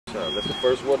That's the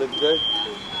first one of the day?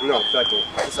 No, second.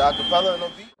 It's a acapella, no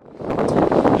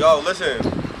beat? Yo, listen.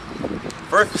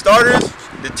 First starters,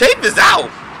 the tape is out.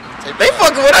 They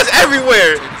fucking with us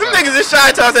everywhere. Them niggas in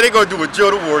Chi-Town said they gonna do a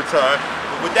drill to wartime.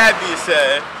 But with that being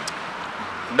said,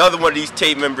 another one of these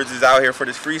tape members is out here for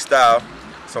this freestyle.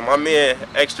 So my man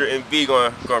Xtra and B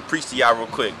gonna preach to y'all real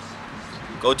quick.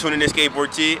 Go tune in this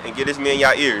skateboard T and get this man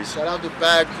y'all ears. Shout out to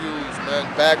Bag Views, man.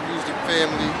 Bag Views, the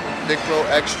family. Big Bro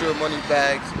Xtra, money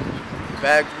bags.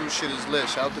 Bag Views shit is lit.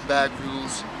 Shout out to Bag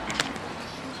Views.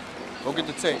 Go get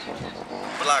the tape.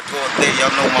 Block all day, y'all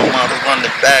know my motto, run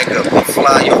the bag up. We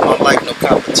fly, yo, don't like no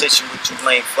competition with you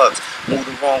lame fucks. Move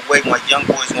the wrong way, my young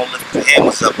boys won't lift the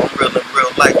hammers up. I'm real in real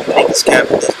life, you niggas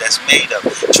capitalists, that's made up.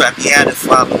 Trappy had it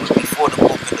following before the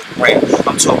book of the gram.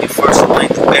 I'm talking first ring,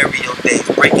 the burial days,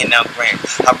 breaking out grams.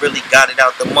 I really got it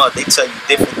out the mud, they tell you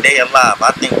different day alive.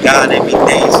 I thank God every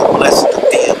day is a blessing to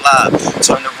be alive.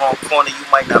 Turn the wrong corner, you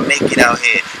might not make it out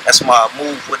here. That's why I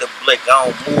move with a blick, I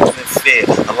don't move in fear.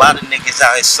 A lot of niggas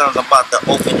out here, sons, I'm about to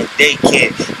open a daycare.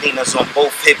 Nina's on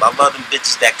both hip, I love them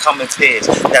bitches that come in pairs.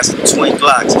 That's the twin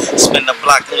Glocks. Spin the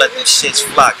block and let them shits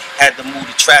flock. Had to move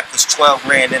the trap cause 12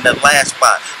 ran in the last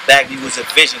spot. Baggy was a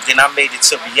vision, then I made it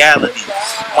to reality.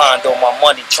 Mind on my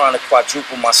money, trying to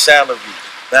quadruple my salary.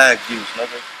 Bag views,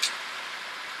 nigga.